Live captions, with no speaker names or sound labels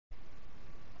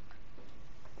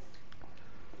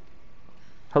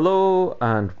Hello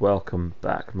and welcome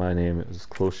back. My name is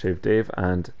Close Shave Dave,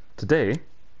 and today,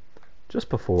 just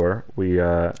before we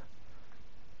get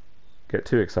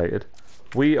too excited,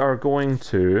 we are going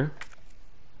to.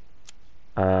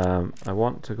 I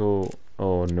want to go.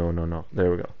 Oh no!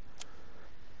 There we go.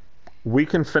 We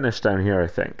can finish down here, I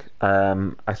think.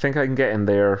 I think I can get in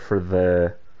there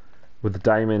with the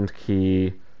diamond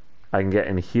key. I can get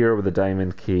in here with the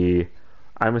diamond key.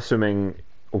 I'm assuming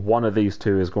one of these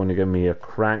two is going to give me a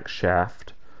crankshaft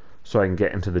so I can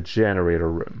get into the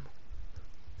generator room.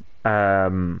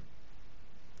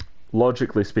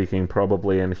 Logically speaking,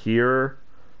 probably in here,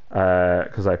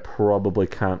 because I probably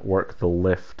can't work the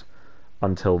lift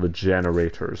until the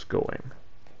generator's going.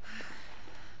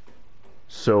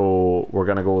 So we're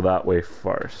going to go that way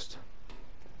first.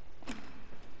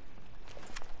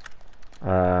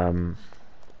 That's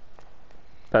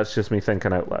just me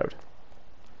thinking out loud.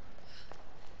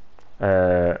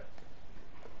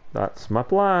 That's my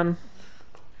plan.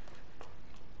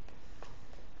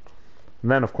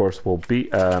 And then, of course, we'll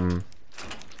beat Irons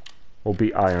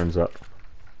up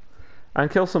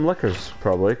and kill some lickers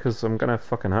probably, because I'm gonna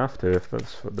fucking have to if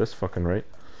that's this fucking right.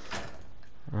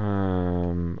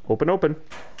 Open.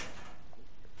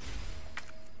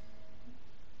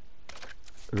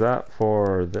 Is that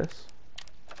for this?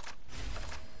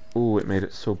 Ooh, it made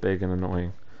it so big and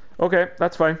annoying. Okay,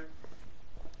 that's fine.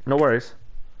 No worries.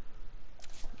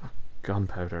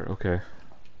 Gunpowder, okay.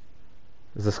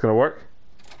 Is this gonna work?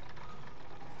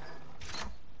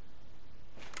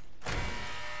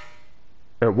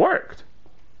 It worked!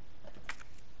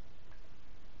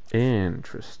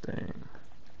 Interesting.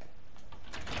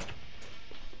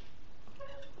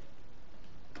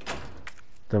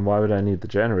 Then why would I need the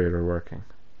generator working?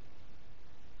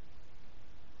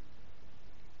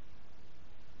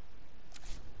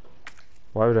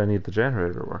 Why would I need the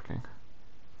generator working?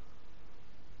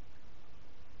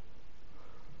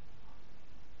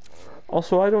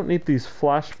 Also, I don't need these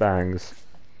flashbangs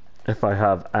if I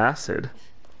have acid,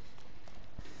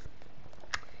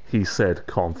 he said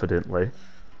confidently.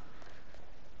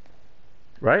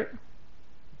 Right?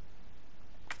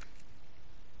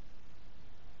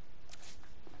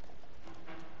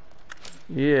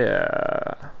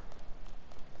 Yeah.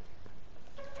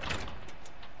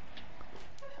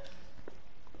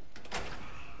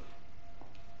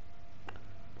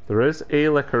 There is a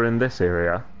liquor in this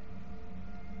area.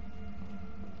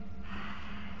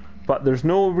 But there's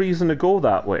no reason to go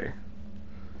that way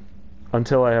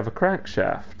until I have a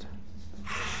crankshaft.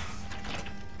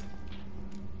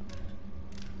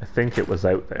 I think it was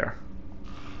out there.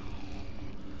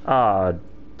 Ah,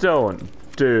 don't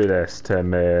do this to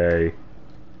me.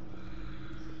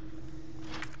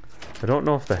 I don't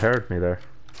know if they heard me there.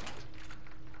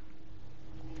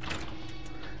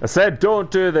 I said don't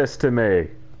do this to me.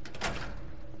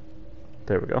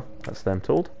 There we go. That's them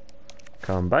told.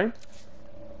 Combine.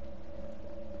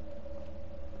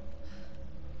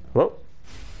 Hello?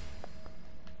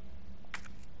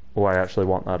 Oh, I actually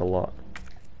want that a lot.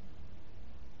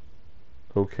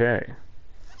 Okay.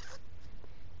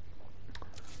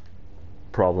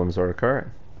 Problems are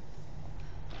occurring.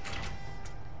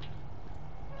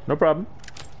 No problem.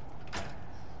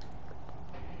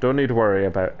 Don't need to worry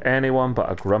about anyone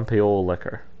but a grumpy old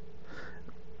liquor.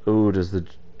 Ooh, does the...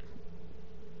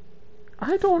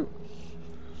 I don't...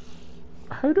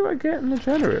 How do I get in the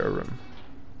generator room?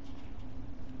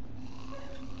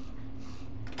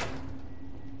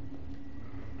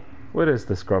 What is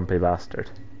this grumpy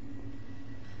bastard?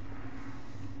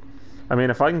 I mean,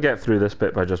 if I can get through this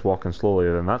bit by just walking slowly,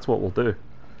 then that's what we'll do.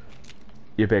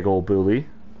 You big old bully.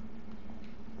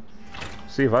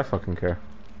 See if I fucking care.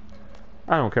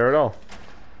 I don't care at all.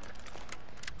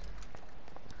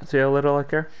 See how little I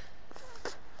care?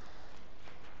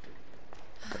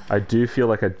 I do feel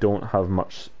like I don't have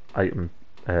much item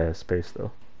space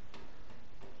though.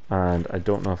 And I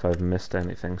don't know if I've missed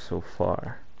anything so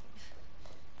far.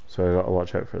 So I gotta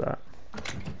watch out for that.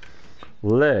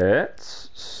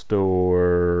 Let's store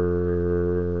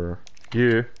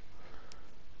you.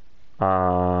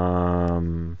 I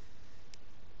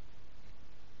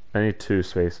need 2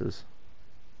 spaces.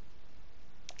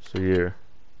 So you.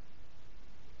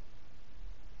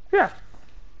 Yeah.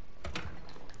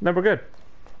 Then we're good.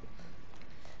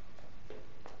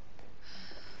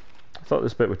 I thought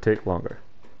this bit would take longer.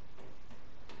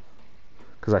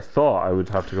 Because I thought I would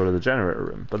have to go to the generator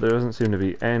room, but there doesn't seem to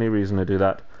be any reason to do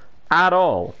that at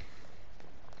all.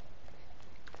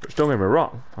 Which, don't get me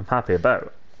wrong, I'm happy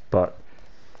about, but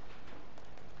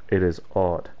it is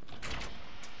odd.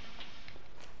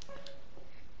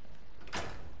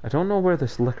 I don't know where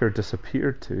this liquor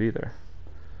disappeared to either.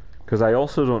 Because I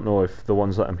also don't know if the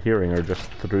ones that I'm hearing are just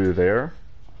through there.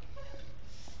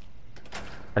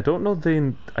 I don't know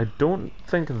I don't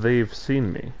think they've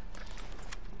seen me.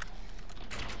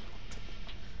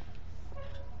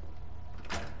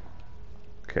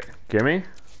 Okay, gimme.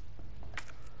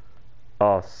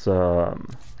 Awesome.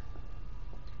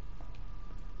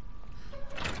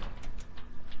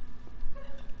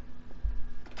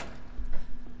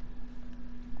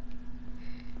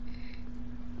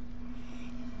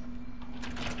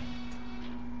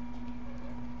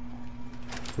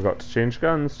 Forgot to change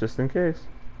guns, just in case.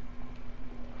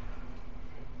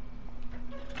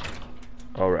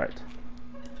 Alright.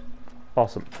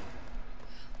 Awesome.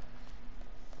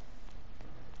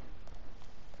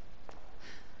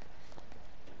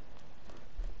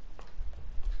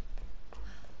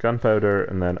 Gunpowder,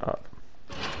 and then up.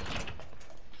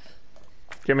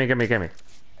 Gimme, gimme, gimme.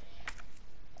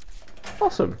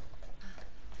 Awesome.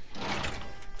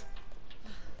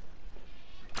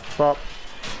 Stop.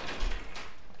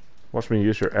 Watch me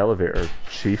use your elevator,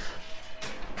 Chief.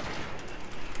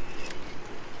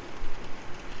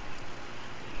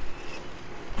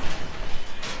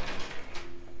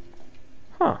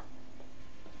 Huh.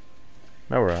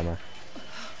 Now where am I?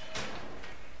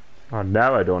 Oh,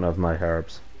 now I don't have my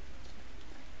herbs.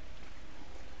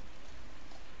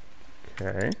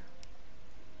 Okay.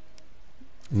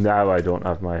 Now I don't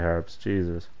have my herbs.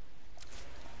 Jesus.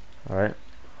 Alright.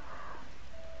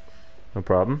 No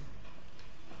problem.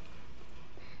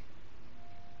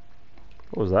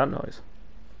 What was that noise?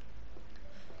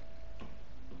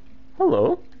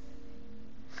 Hello?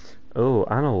 Oh,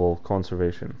 animal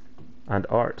conservation. And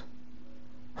art.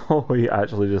 Oh, he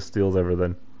actually just steals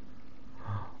everything.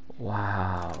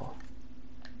 Wow.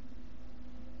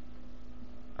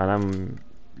 And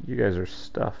you guys are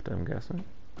stuffed, I'm guessing.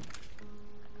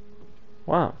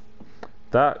 Wow.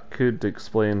 That could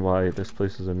explain why this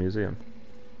place is a museum.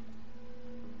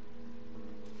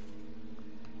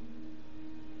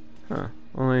 Huh.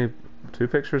 Only 2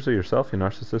 pictures of yourself, you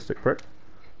narcissistic prick.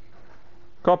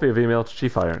 Copy of email to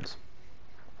Chief Irons.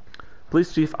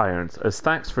 Please, Chief Irons, as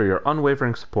thanks for your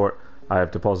unwavering support, I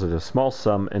have deposited a small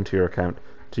sum into your account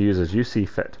to use as you see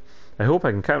fit. I hope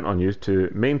I can count on you to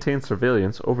maintain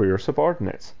surveillance over your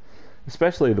subordinates,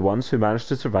 especially the ones who managed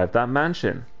to survive that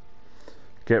mansion.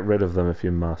 Get rid of them if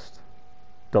you must.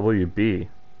 WB.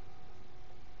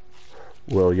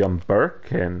 William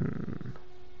Birkin.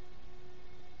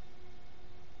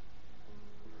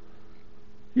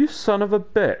 You son of a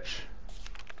bitch.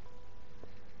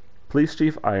 Police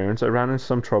Chief Irons, I ran into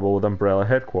some trouble with Umbrella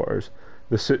headquarters.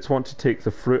 The suits want to take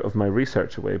the fruit of my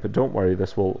research away, but don't worry,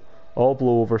 this will all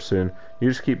blow over soon. You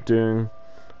just keep doing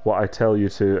what I tell you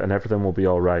to, and everything will be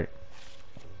alright.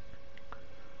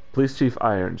 Police Chief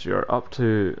Irons, you are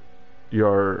to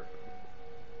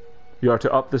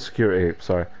up the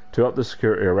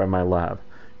security around my lab.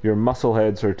 Your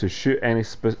muscleheads are to shoot any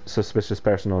suspicious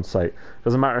person on sight.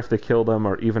 Doesn't matter if they kill them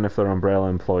or even if they're Umbrella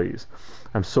employees.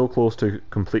 I'm so close to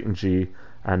completing G,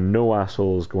 and no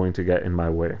asshole is going to get in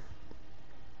my way.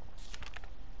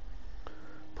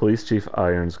 Police Chief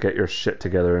Irons, get your shit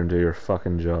together and do your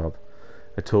fucking job.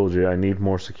 I told you I need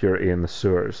more security in the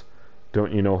sewers.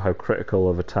 Don't you know how critical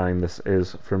of a time this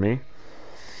is for me?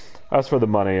 As for the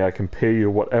money, I can pay you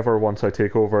whatever once I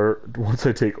take over,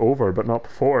 but not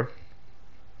before.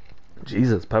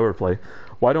 Jesus, power play.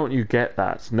 Why don't you get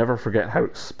that? Never forget how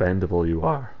expendable you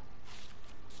are.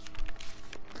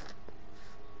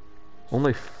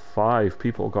 Only 5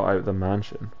 people got out of the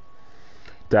mansion.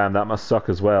 Damn, that must suck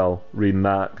as well, reading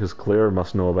that, because Claire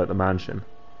must know about the mansion.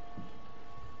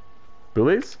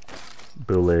 Bullies?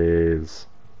 Bullies.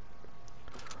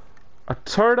 A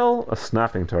turtle? A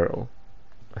snapping turtle.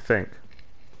 I think.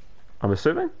 I'm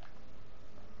assuming?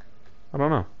 I don't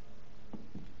know.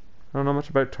 I don't know much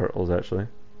about turtles, actually.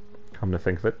 Come to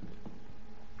think of it.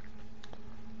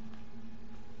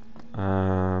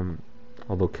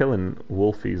 Although killing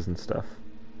wolfies and stuff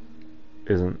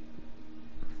isn't...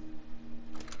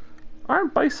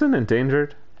 Aren't bison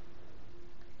endangered?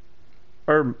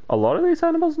 Are a lot of these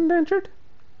animals endangered?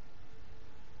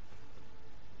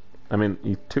 I mean,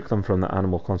 you took them from the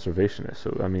animal conservationist,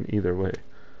 so I mean, either way.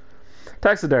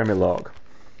 Taxidermy log.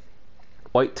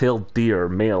 White-tailed deer,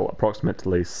 male,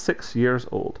 approximately 6 years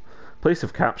old. Place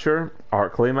of capture,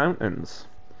 Arklay Mountains.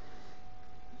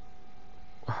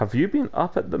 Have you been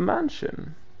up at the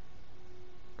mansion?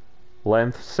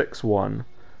 Length 6'1",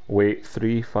 weight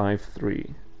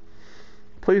 353.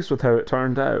 Pleased with how it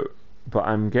turned out, but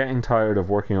I'm getting tired of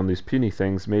working on these puny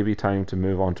things. Maybe time to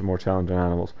move on to more challenging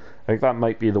animals. I think that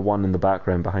might be the one in the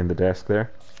background behind the desk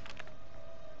there.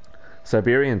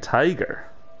 Siberian tiger.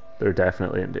 They're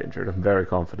definitely endangered. I'm very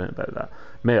confident about that.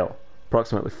 Male,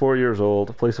 approximately 4 years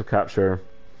old, place of capture,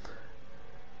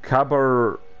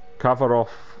 Khabarovsk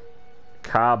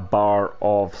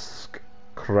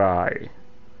Krai.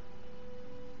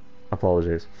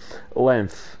 Apologies.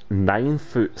 Length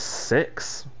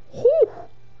 9'6". Whew!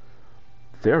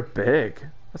 They're big.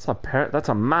 That's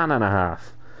a man and a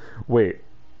half. Wait.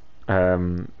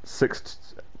 6.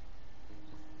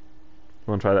 You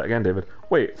want to try that again, David?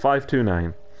 Wait,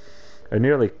 5'29". I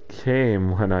nearly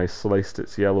came when I sliced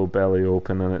its yellow belly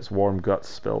open and its warm guts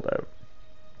spilled out.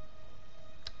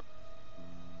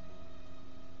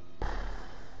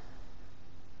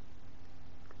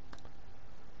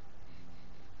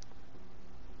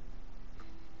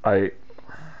 I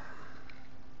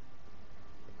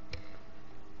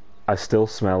still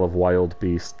smell of wild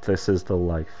beast. This is the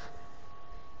life.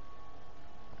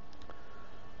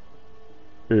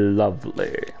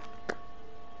 Lovely.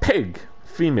 Pig,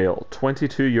 female,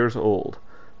 22 years old.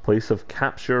 Place of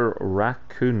capture,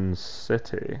 Raccoon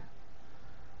City.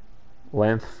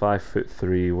 Length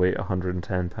 5'3", weight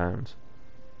 110 pounds.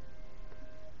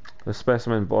 The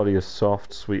specimen body is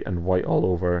soft, sweet, and white all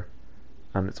over,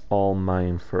 and it's all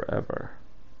mine forever.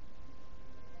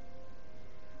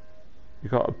 You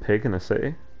got a pig in the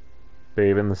city?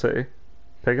 Babe in the city?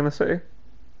 Pig in the city?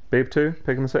 Babe 2?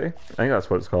 Pig in the city? I think that's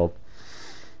what it's called.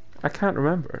 I can't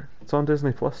remember. It's on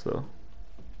Disney Plus though.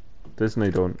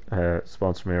 Disney don't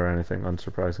sponsor me or anything,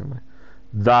 unsurprisingly.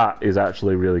 That is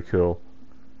actually really cool.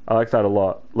 I like that a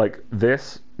lot. Like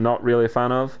this, not really a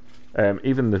fan of.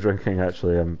 Even the drinking,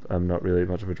 actually, I'm not really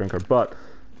much of a drinker. But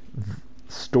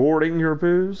storing your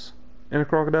booze in a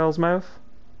crocodile's mouth,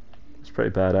 it's pretty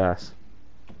badass.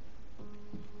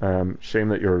 Shame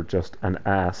that you're just an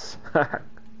ass.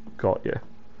 Got you,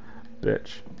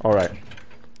 bitch. Alright.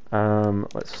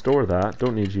 Let's store that.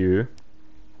 Don't need you.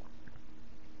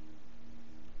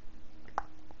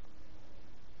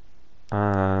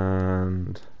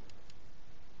 And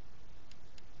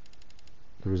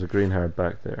there was a green herd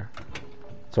back there.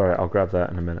 Sorry, I'll grab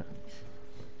that in a minute.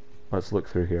 Let's look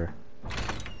through here.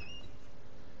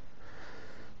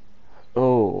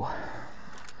 Oh,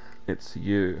 it's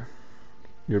you.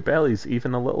 Your belly's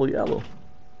even a little yellow.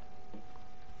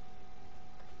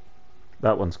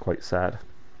 That one's quite sad.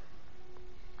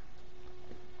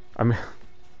 I mean,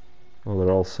 well,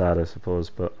 they're all sad, I suppose,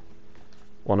 but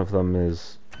one of them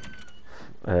is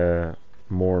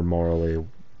more morally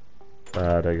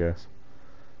bad, I guess.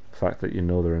 The fact that you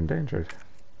know they're endangered.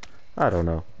 I don't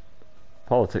know.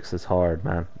 Politics is hard,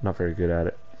 man. Not very good at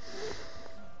it.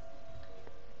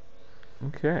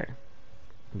 Okay.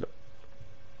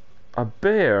 A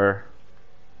bear?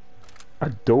 A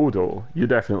dodo? You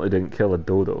definitely didn't kill a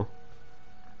dodo.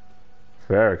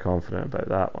 Very confident about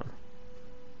that one.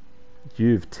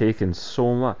 You've taken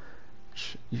so much.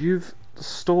 You've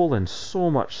stolen so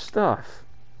much stuff.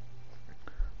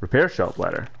 Repair shop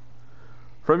letter.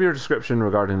 From your description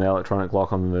regarding the electronic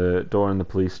lock on the door in the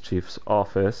police chief's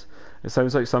office, it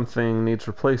sounds like something needs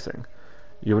replacing.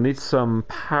 You will need some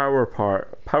power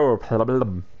panel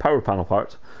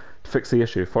parts to fix the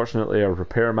issue. Fortunately, a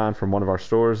repairman from one of our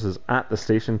stores is at the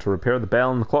station to repair the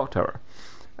bell in the clock tower.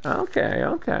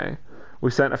 Okay.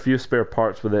 We sent a few spare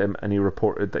parts with him, and he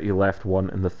reported that you left one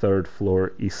in the 3rd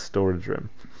floor east storage room.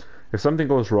 If something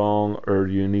goes wrong, or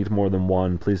you need more than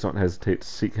one, please don't hesitate to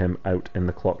seek him out in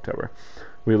the clock tower.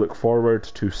 We look forward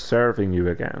to serving you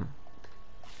again.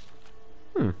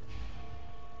 Look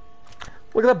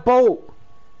at that boat!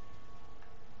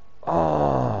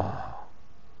 Oh.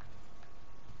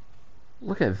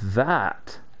 Look at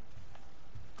that.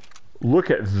 Look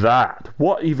at that.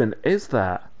 What even is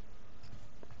that?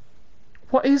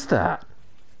 What is that?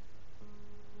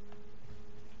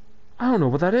 I don't know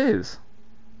what that is.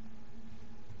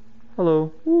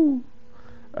 Hello. Woo.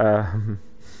 I'm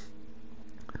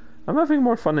having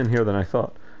more fun in here than I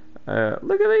thought.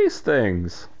 Look at these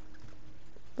things.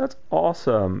 That's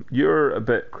awesome. You're a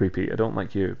bit creepy. I don't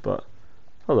like you, but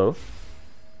hello.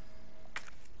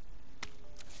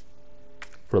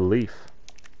 Relief.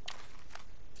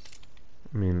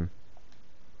 I mean,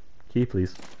 key,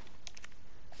 please.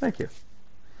 Thank you.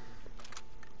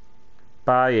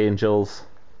 Bye, angels.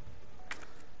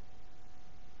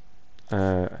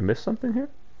 I missed something here?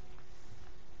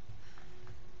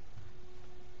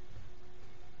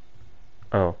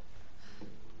 Oh.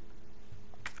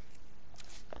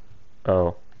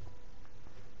 Oh.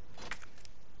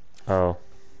 Oh.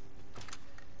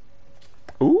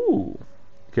 Ooh!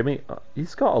 Give me...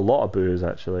 he's got a lot of booze,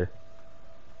 actually.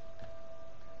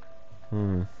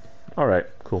 Alright,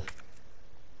 cool.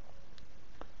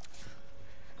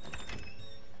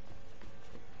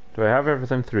 Do I have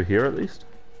everything through here at least?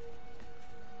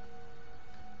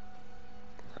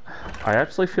 I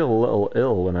actually feel a little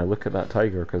ill when I look at that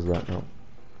tiger because of that note.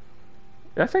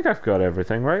 I think I've got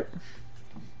everything, right?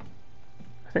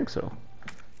 I think so.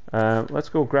 Let's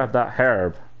go grab that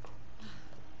herb.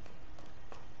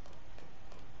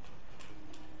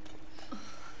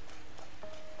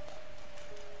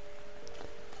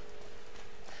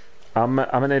 I'm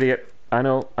an idiot. I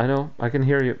know, I can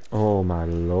hear you. Oh my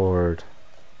lord.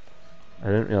 I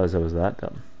didn't realize I was that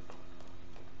dumb.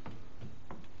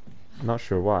 Not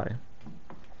sure why.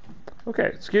 Okay,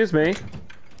 excuse me.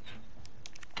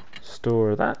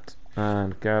 Store that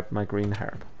and grab my green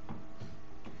herb.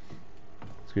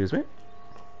 Excuse me.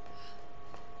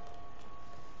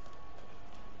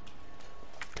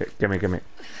 Okay, gimme.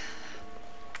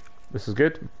 This is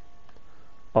good.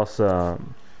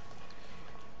 Awesome.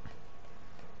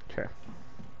 Okay.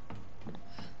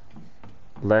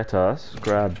 Let us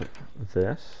grab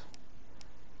this.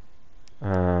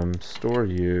 Store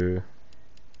you.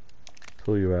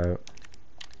 Pull you out.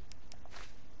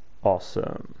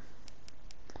 Awesome.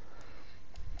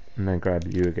 And then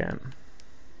grab you again.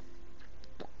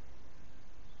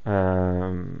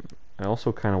 I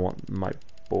also kind of want my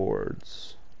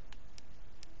boards.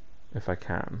 If I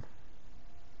can.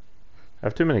 I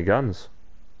have too many guns.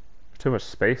 Too much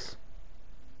space.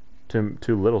 Too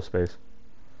little space.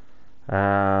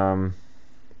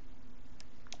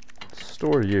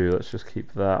 Store you. Let's just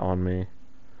keep that on me.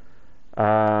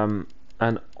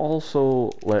 And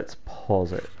also let's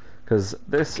pause it because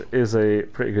this is a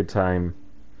pretty good time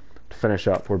to finish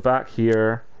up. We're back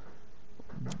here.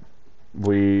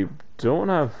 We don't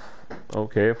have.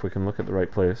 Okay, if we can look at the right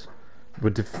place.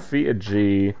 We defeated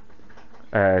G.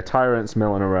 Tyrant's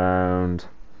milling around.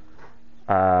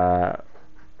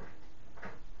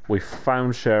 We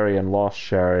found Sherry and lost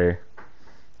Sherry.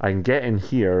 I can get in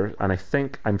here, and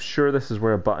I'm sure this is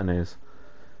where a button is.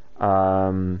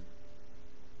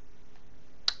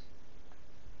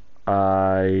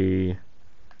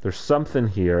 There's something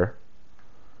here.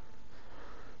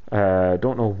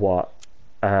 Don't know what.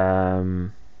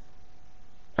 And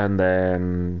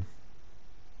then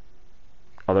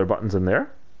other buttons in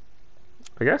there,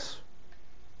 I guess.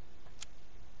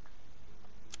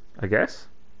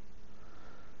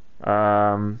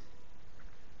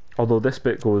 Although this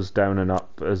bit goes down and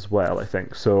up as well, I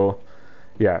think. So,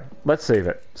 yeah, let's save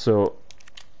it. So,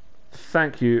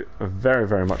 thank you very,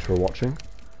 very much for watching.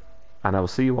 And I will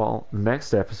see you all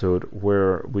next episode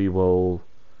where we will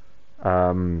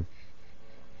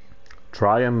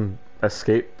try and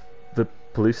escape the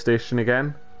police station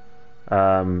again.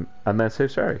 And then save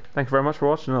Sherry. Thank you very much for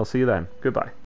watching and I'll see you then. Goodbye.